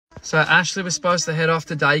So Ashlee was supposed to head off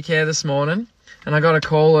to daycare this morning, and I got a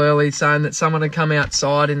call early saying that someone had come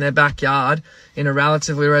outside in their backyard in a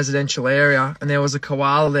relatively residential area, and there was a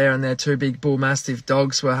koala there and their two big bull mastiff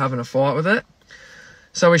dogs were having a fight with it.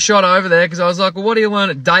 So we shot over there because I was like, well, what do you learn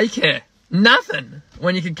at daycare? Nothing,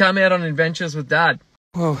 when you could come out on adventures with Dad.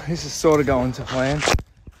 Well, this is sort of going to plan.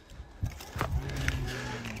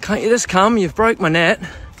 Can't you just come? You've broke my net.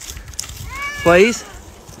 Please.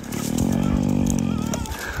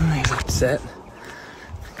 He's upset.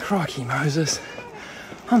 Crikey, Moses.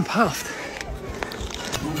 I'm puffed.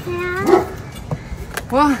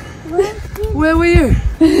 What? Where were you?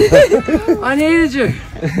 I needed you.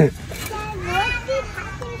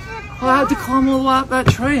 I had to climb all the way up that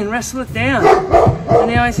tree and wrestle it down.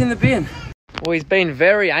 And now he's in the bin. Well, he's been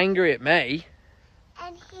very angry at me.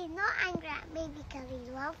 And he's not angry at me because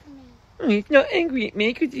he loves me. He's not angry at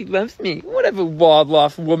me because he loves me. Whatever,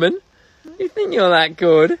 wildlife woman. You think you're that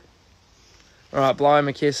good? Alright, blow him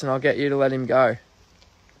a kiss and I'll get you to let him go.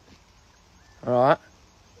 Alright?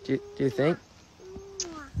 Do you think?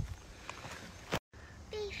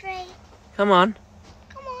 Be free. Come on.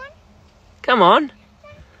 Come on. Come on.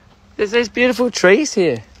 There's these beautiful trees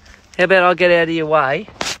here. How about I get out of your way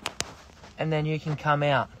and then you can come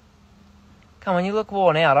out. Come on, you look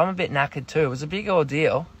worn out. I'm a bit knackered too. It was a big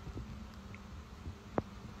ordeal.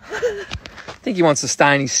 I think he wants to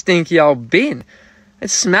stay in his stinky old bin. It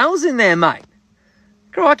smells in there, mate.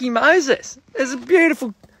 Crikey Moses. There's a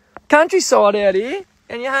beautiful countryside out here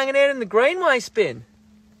and you're hanging out in the greenway spin.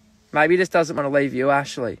 Maybe he just doesn't want to leave you,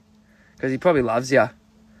 Ashlee, because he probably loves you.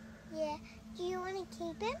 Yeah. Do you want to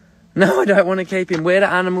keep him? No, I don't want to keep him. Where do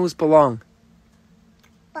animals belong?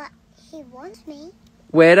 But he wants me.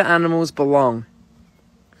 Where do animals belong?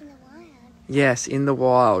 In the wild. Yes, in the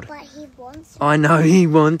wild. But he wants me. I know he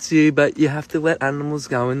wants you, but you have to let animals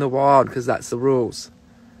go in the wild because that's the rules.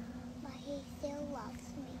 But he still loves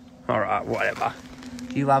me. Alright, whatever.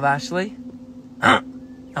 Do you love Ashlee?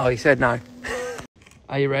 Oh, he said no.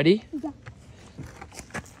 Are you ready? Yeah.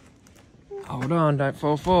 Hold on, don't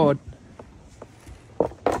fall forward.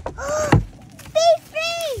 Be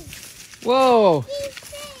free! Whoa! Be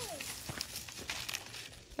free!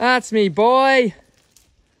 That's me, boy!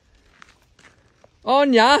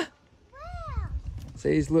 On ya! Wow!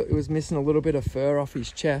 See, he was missing a little bit of fur off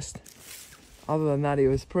his chest. Other than that, he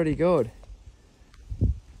was pretty good.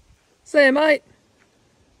 See you, mate.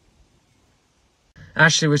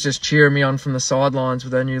 Ashlee was just cheering me on from the sidelines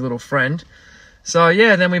with her new little friend. So,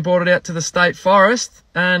 yeah, then we brought it out to the state forest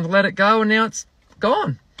and let it go, and now it's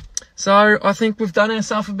gone. So, I think we've done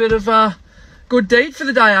ourselves a bit of a good deed for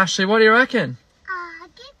the day, Ashlee. What do you reckon?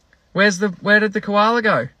 Where did the koala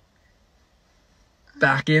go?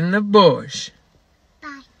 Back in the bush.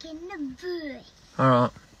 Back in the bush.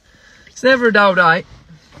 Alright. It's never a dull day.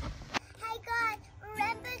 Hey guys,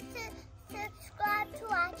 remember to subscribe to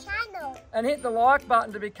our channel. And hit the like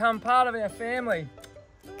button to become part of our family.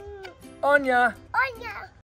 On ya.